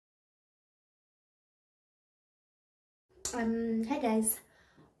Hi guys,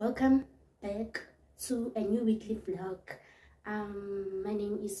 welcome back to a new weekly vlog. My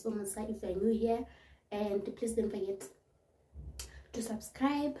name is Omosa if you're new here, and please don't forget to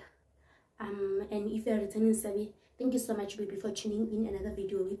subscribe. And if you're a returning subby, thank you so much baby for tuning in another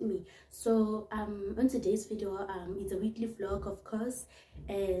video with me. So on today's video, it's a weekly vlog of course,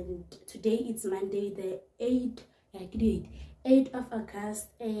 and today it's Monday the 8th of August,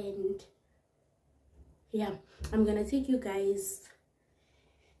 and yeah, I'm gonna take you guys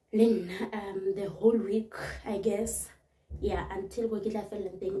the whole week, I guess. Yeah, until we get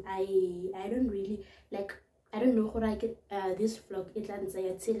thing. I don't really like, I don't know how I get this vlog it lands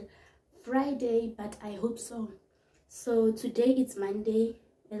till Friday, but I hope so. So today it's Monday,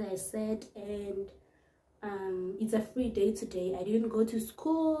 as I said, and it's a free day today. I didn't go to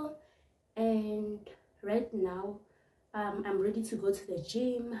school, and right now I'm ready to go to the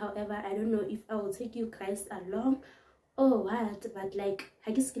gym. However, I don't know if I will take you guys along or what, but like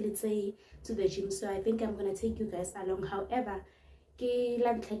I guess let's say to the gym, so I think I'm gonna take you guys along. However,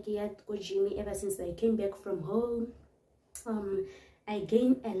 go gym ever since I came back from home. I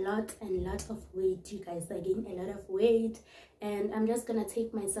gained a lot of weight, you guys. I gained a lot of weight, and I'm just gonna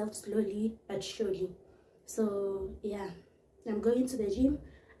take myself slowly but surely. So yeah, I'm going to the gym.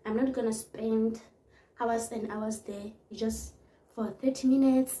 I'm not gonna spend hours and hours there, just for 30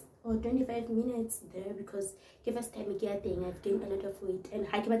 minutes or 25 minutes there, because the first time I I've gained a lot of weight, and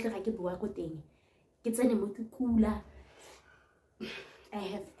I have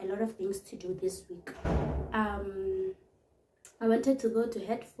a lot of things to do this week. I wanted to go to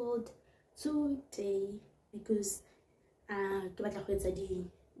Hertford today because but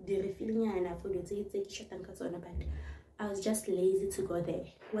I was just lazy to go there.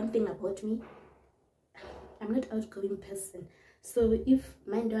 One thing about me, I'm not outgoing person, so if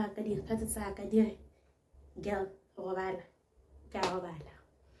my door girl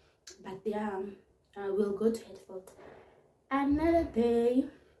but yeah, we'll go to Hertford another day.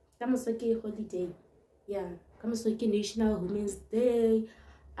 Holiday, yeah, National Women's Day.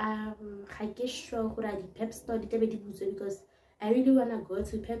 I get sure the pep store because I really wanna go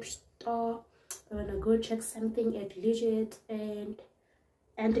to pep store. I wanna go check something at leisure and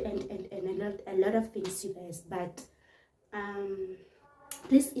a lot of things, you guys. But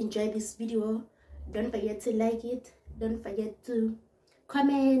please enjoy this video. Don't forget to like it. Don't forget to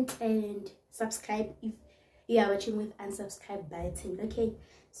comment and subscribe if you are watching with unsubscribe button. Okay,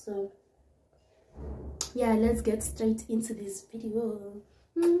 so yeah, let's get straight into this video.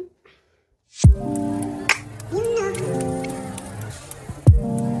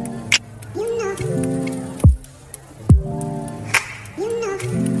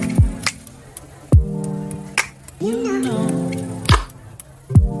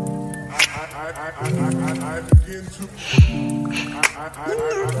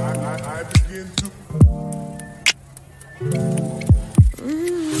 I begin to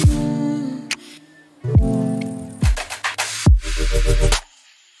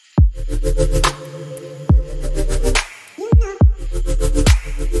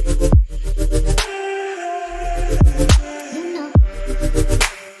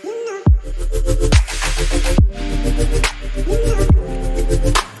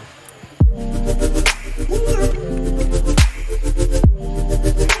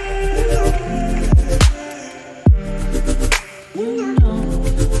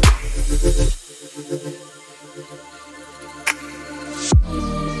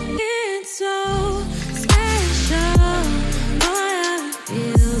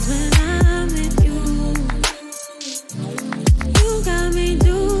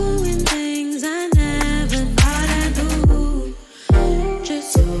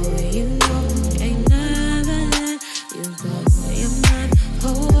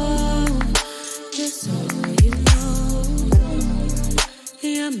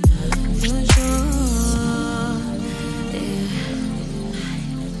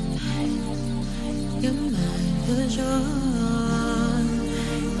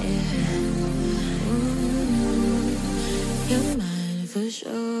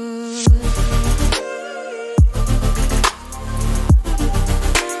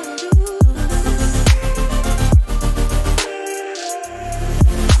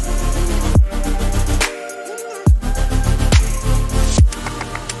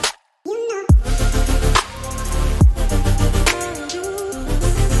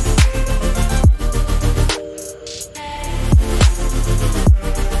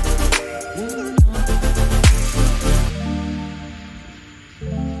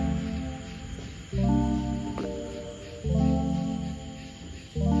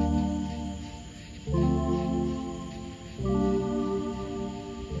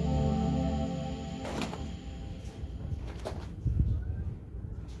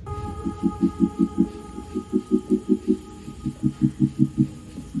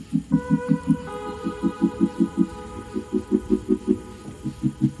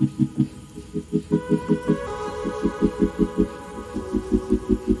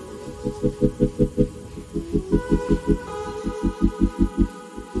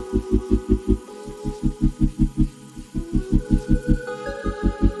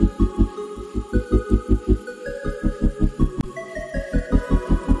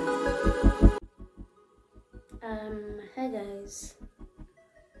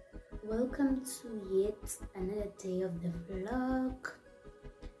Welcome to yet another day of the vlog.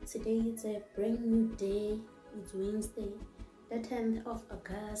 Today is a brand new day. It's Wednesday, the 10th of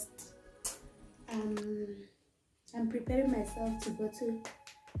August. I'm preparing myself to go to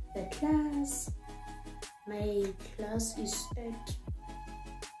the class. My class is at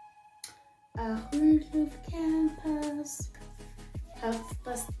Hooloof campus,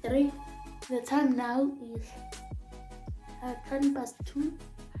 3:30. The time now is 2:10.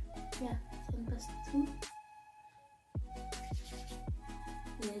 Yeah, 2:10.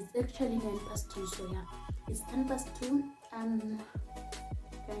 Yeah, it's actually 2:09, so yeah, it's 2:10. I'm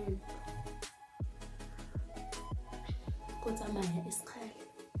going to go to my school.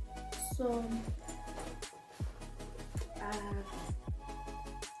 So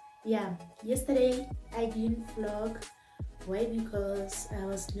yeah, yesterday I didn't vlog. Why? Because I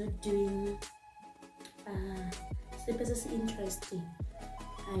was not doing super interesting.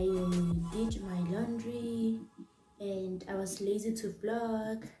 I did my laundry and I was lazy to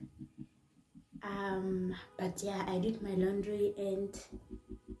vlog. But yeah, I did my laundry and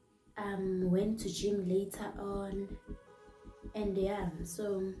went to gym later on, and yeah,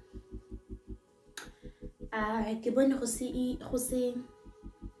 so ke bone go se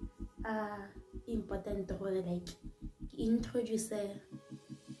important to like introduce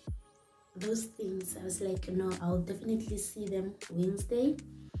those things. I was like, no, I'll definitely see them Wednesday.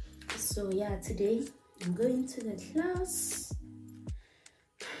 So yeah, today I'm going to the class.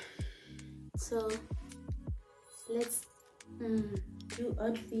 So let's do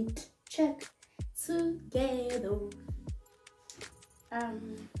outfit check together.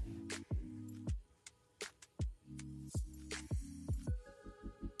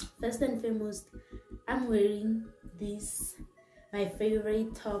 First and foremost, I'm wearing this, my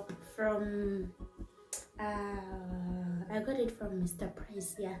favorite top from I got it from Mr.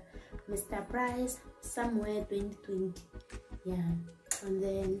 Price. Yeah, Mr. Price, somewhere 2020. Yeah, and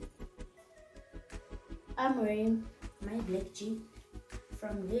then I'm wearing my black jean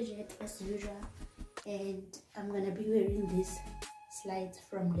from Legit as usual, and I'm gonna be wearing these slides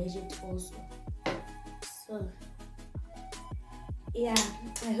from Legit also. So yeah,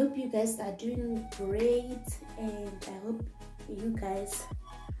 I hope you guys are doing great, and I hope you guys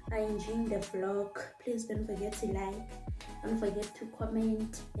are enjoying the vlog. Please don't forget to like, don't forget to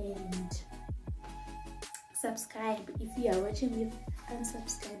comment and subscribe if you are watching with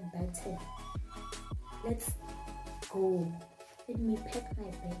unsubscribe button. Let's go. Let me pack my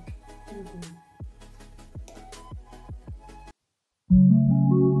bag and go.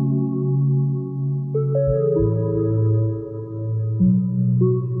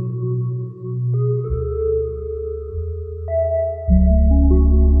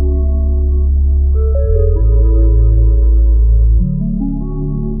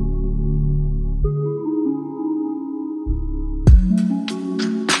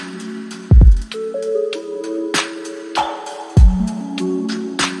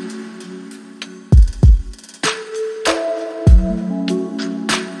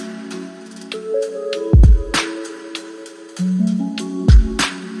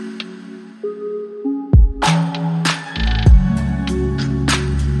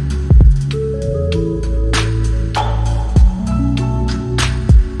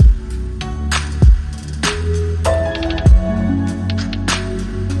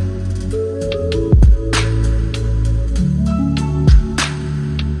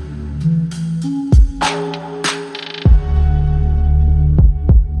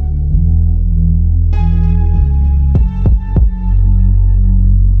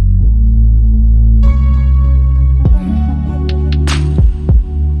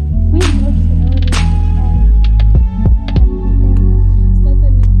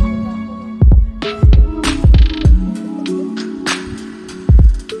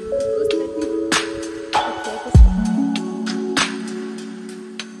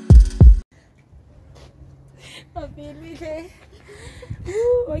 Let me try.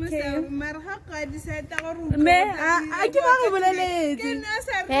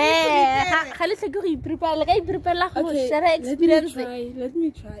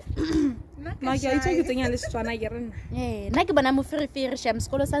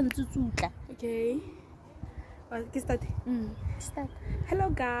 Okay. Start. Hello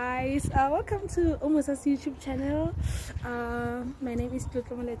guys, welcome to Omosa's YouTube channel. My name is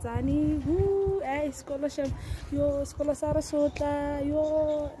Omosa. Who is scholarship? Yo scholar Sota.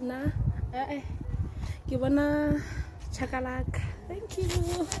 Yo na. Give on chakalak. Thank you.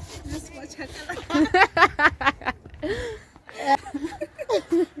 That's for chakalak.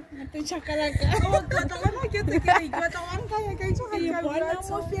 Chakalaka.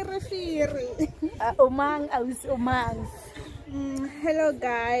 Hello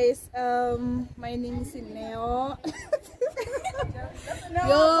guys, my name is Neo.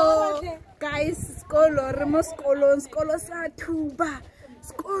 Yo guys, skolo re mo skolo sa thuba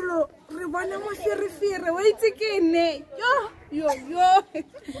skolo re bona mo fere wa itse ke ne yo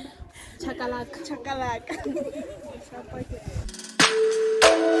chakalaka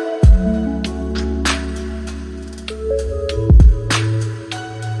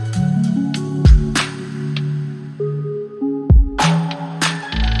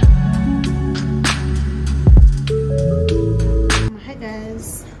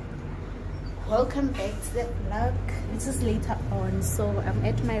Welcome back to the vlog. This is later on, so I'm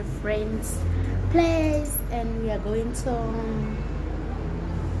at my friend's place and we are going to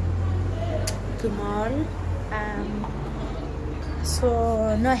mall.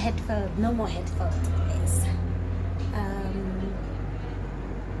 So no headphones, no more headphones, guys.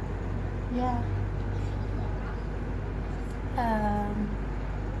 Yeah.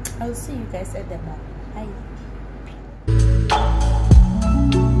 I'll see you guys at the mall. Bye.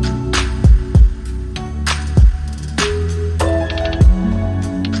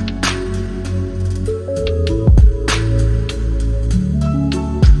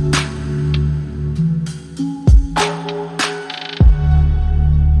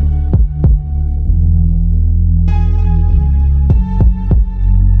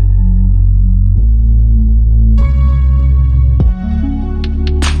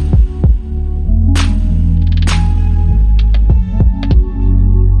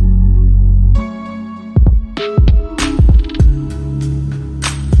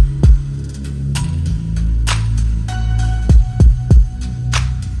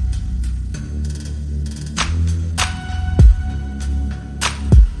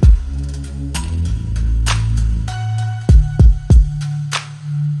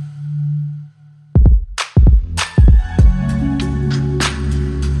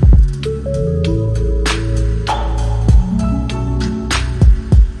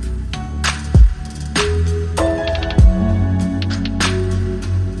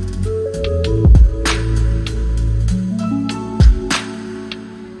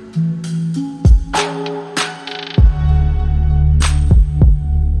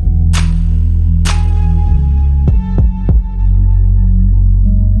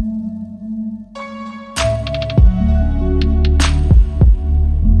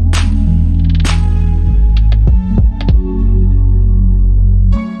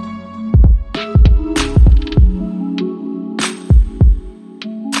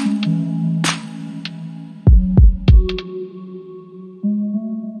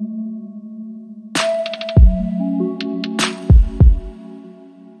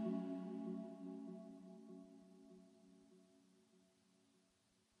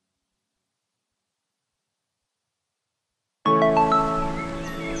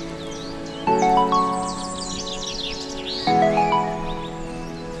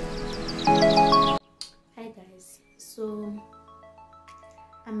 So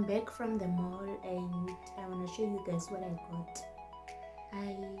I'm back from the mall and I want to show you guys what I got.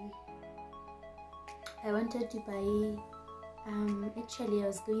 I wanted to buy actually I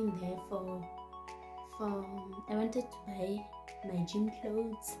was going there for I wanted to buy my gym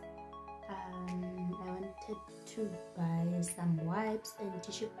clothes. I wanted to buy some wipes and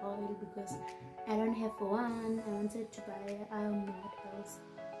tissue oil because I don't have one. I wanted to buy what else?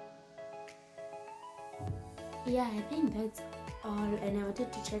 Yeah, I think that's all, and I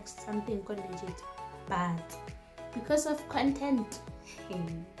wanted to check something called legit, but because of content,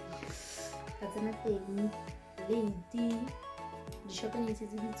 that's nothing lady the shopping is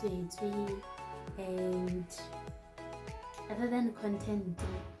and other than content,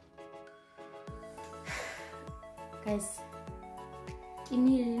 guys, can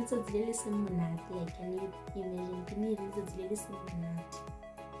you listen like can you imagine can you listen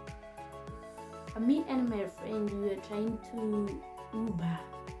me and my friend, we were trying to Uber.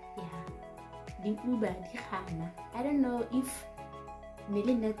 Yeah, the Uber, the Hana. I don't know if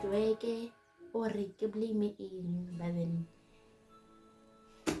Millie network or Rick blame in, but then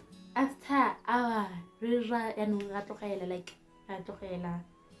after our Rira and Ratohela, like Ratohela,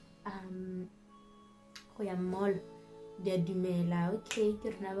 Hoya Mall, the Dumela, okay,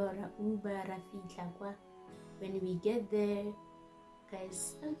 Kirnavara, Uber, Rafi, when we get there,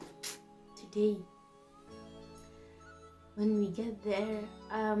 guys. Today when we get there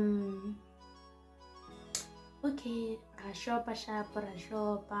okay, I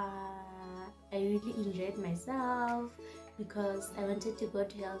really enjoyed myself. because I wanted to go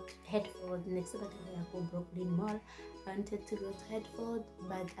to Hertford next to Brooklyn Mall. I wanted to go to Hertford,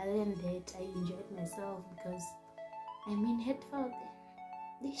 but other than that, I enjoyed myself because I'm in Hertford.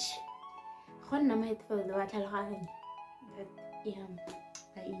 But yeah,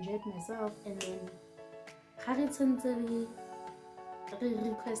 I enjoyed myself, and then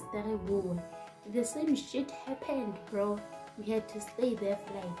the same shit happened, bro. We had to stay there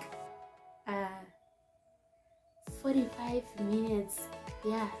for like 45 minutes,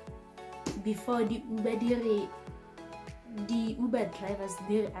 yeah, before the Uber drivers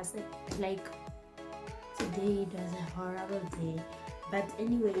there. I said, like, today it was a horrible day. But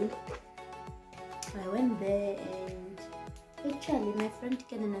anyway, I went there, and actually my friend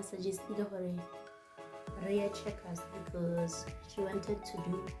Kenana suggested for a rear checkers because she wanted to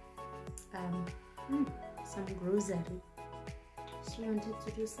do some grocery. She wanted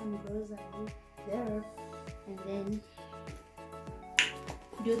to do some grocery there, and then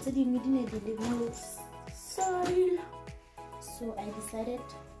soil. So I decided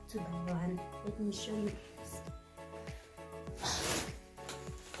to buy one. Let me show you.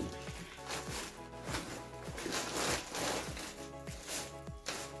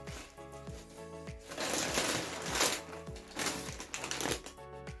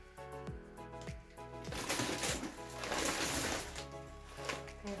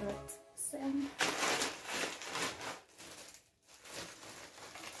 I got some.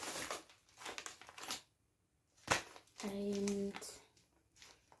 And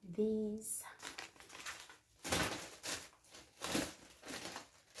these.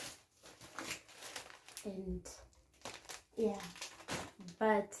 And yeah,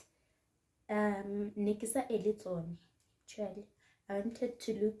 but Nikisa Eliton, actually I wanted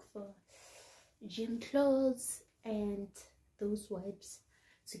to look for gym clothes and those wipes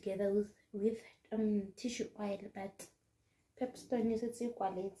together with tissue oil, but Pepstone is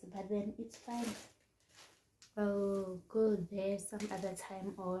equal, but then it's fine. I'll go there some other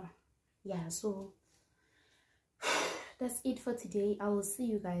time, or yeah. So that's it for today. I will see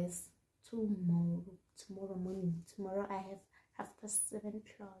you guys tomorrow morning. Tomorrow I have 7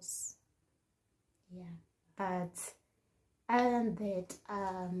 class, yeah. But other than that,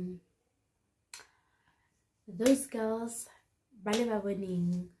 those girls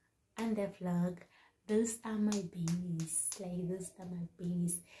Balibaboning and the vlog, those are my babies. Like, those are my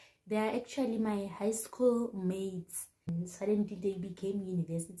babies. They are actually my high school mates, and suddenly they became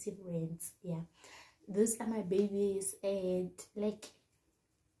university friends. Yeah, those are my babies, and like,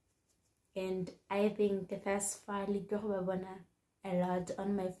 and I think that's finally a lot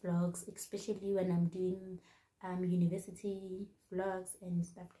on my vlogs, especially when I'm doing university vlogs and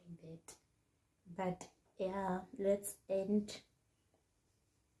stuff like that. But yeah, let's end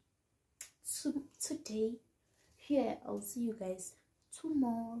today here. I'll see you guys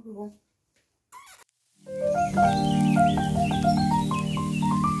tomorrow.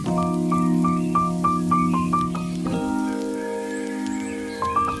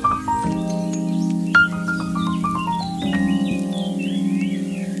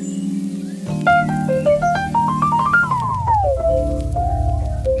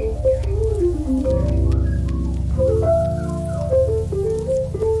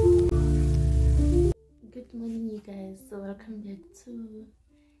 Good morning, you guys. So welcome back to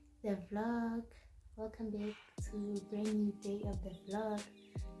the vlog. Welcome back to brand new day of the vlog.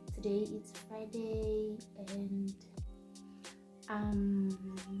 Today it's Friday, and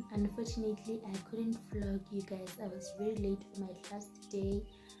unfortunately I couldn't vlog you guys. I was very late for my class today.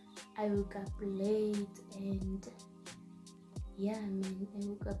 I woke up late, and yeah, man, I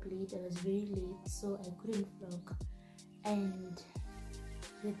woke up late. I was very late, so I couldn't vlog. And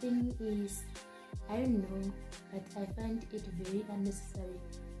the thing is, I don't know, but I find it very unnecessary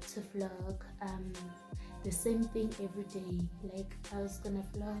to vlog the same thing every day. Like, I was gonna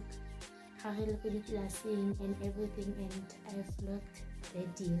vlog classing and everything, and I vlogged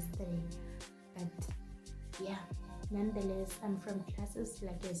that yesterday. But yeah, nonetheless, I'm from classes.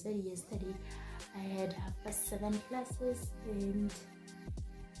 Like I said yesterday, I had 7 classes, and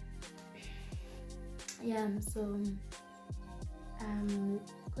yeah, so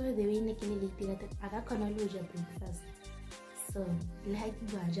because the way I breakfast, so like I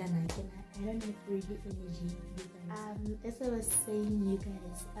don't have really energy, you guys. As I was saying, you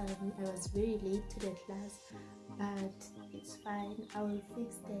guys, I was very late to the class, but it's fine. I will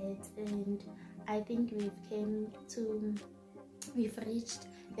fix that, and I think we've reached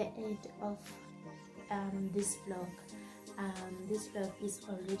the end of this vlog. this vlog is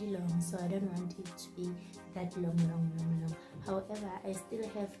already long, so I don't want it to be that long. However, I still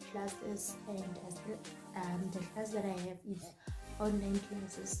have classes, and I still the class that I have is online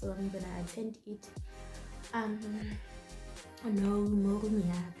classes, so I'm gonna attend it no more and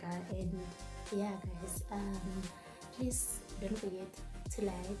yeah guys, please don't forget to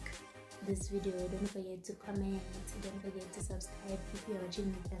like this video, don't forget to comment, don't forget to subscribe if you're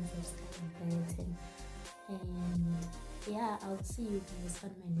watching it, and subscribe button. And yeah, I'll see you guys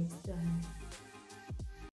on my next one.